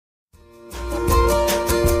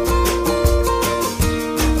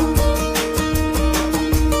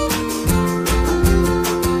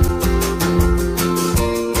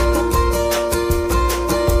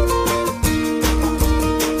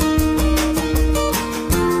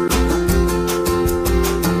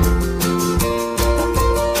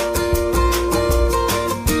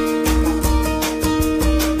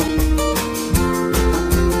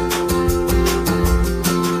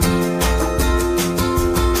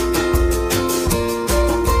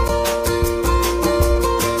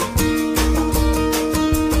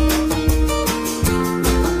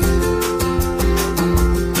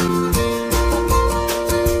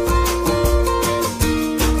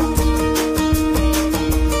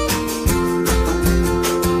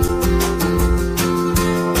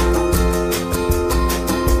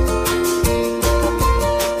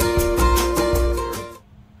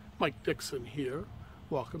Dixon here,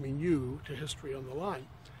 welcoming you to History on the Line.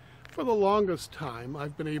 For the longest time,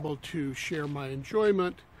 I've been able to share my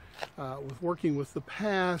enjoyment with working with the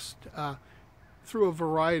past through a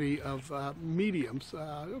variety of mediums.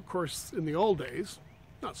 Of course, in the old days,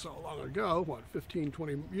 not so long ago, 15,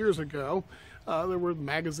 20 years ago, there were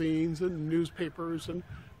magazines and newspapers and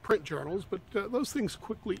print journals, but those things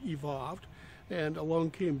quickly evolved, and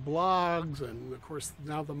along came blogs and, of course,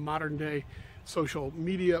 now the modern day social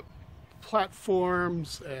media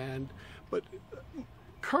platforms. But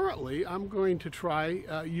currently, I'm going to try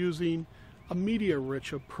using a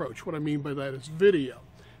media-rich approach. What I mean by that is video.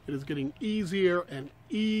 It is getting easier and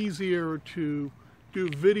easier to do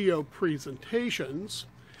video presentations,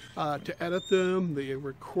 to edit them. The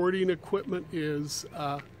recording equipment is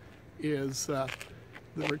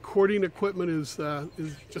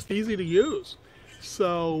just easy to use.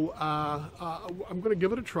 So I'm going to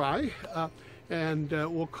give it a try, and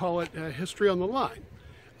we'll call it History on the Line.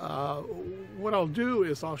 What I'll do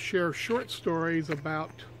is I'll share short stories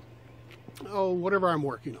about whatever I'm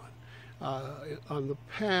working on the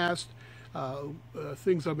past,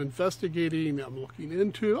 things I'm investigating, I'm looking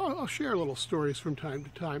into. I'll share little stories from time to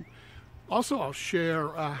time. Also, I'll share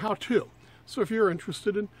how-to. So if you're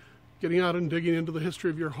interested in getting out and digging into the history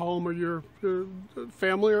of your home or your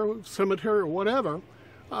family or cemetery or whatever,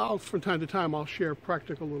 from time to time I'll share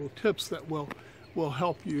practical little tips that will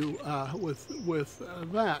help you with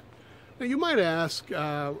that. Now you might ask,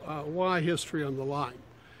 why History on the Line?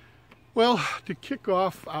 Well, to kick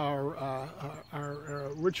off our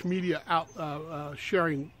rich media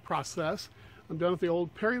sharing process, I'm down at the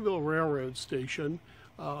old Perryville Railroad Station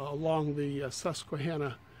along the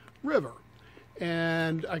Susquehanna River.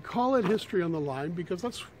 And I call it History on the Line because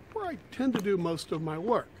that's where I tend to do most of my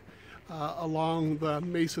work, along the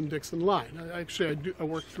Mason-Dixon line. I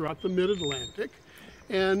work throughout the Mid-Atlantic,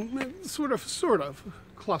 and it sort of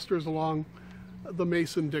clusters along the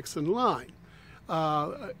Mason-Dixon line.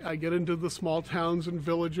 I get into the small towns and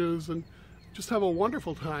villages and just have a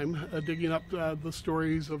wonderful time digging up the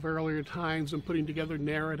stories of earlier times and putting together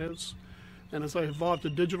narratives. And as I evolve to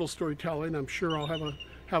digital storytelling, I'm sure I'll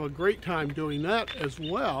have a great time doing that as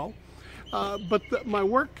well. But my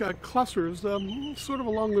work clusters sort of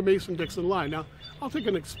along the Mason-Dixon line. Now, I'll take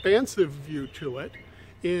an expansive view to it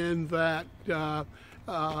in that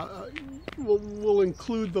we'll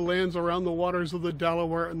include the lands around the waters of the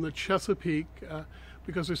Delaware and the Chesapeake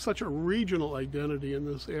because there's such a regional identity in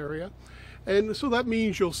this area. And so that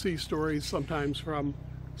means you'll see stories sometimes from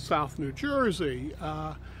South New Jersey,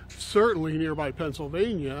 certainly nearby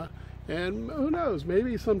Pennsylvania, and who knows,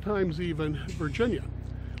 maybe sometimes even Virginia.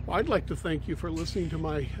 Well, I'd like to thank you for listening to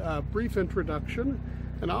my brief introduction,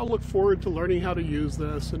 and I'll look forward to learning how to use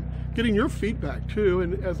this and getting your feedback too,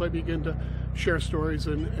 and as I begin to share stories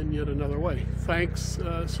in yet another way. Thanks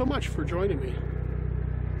so much for joining me.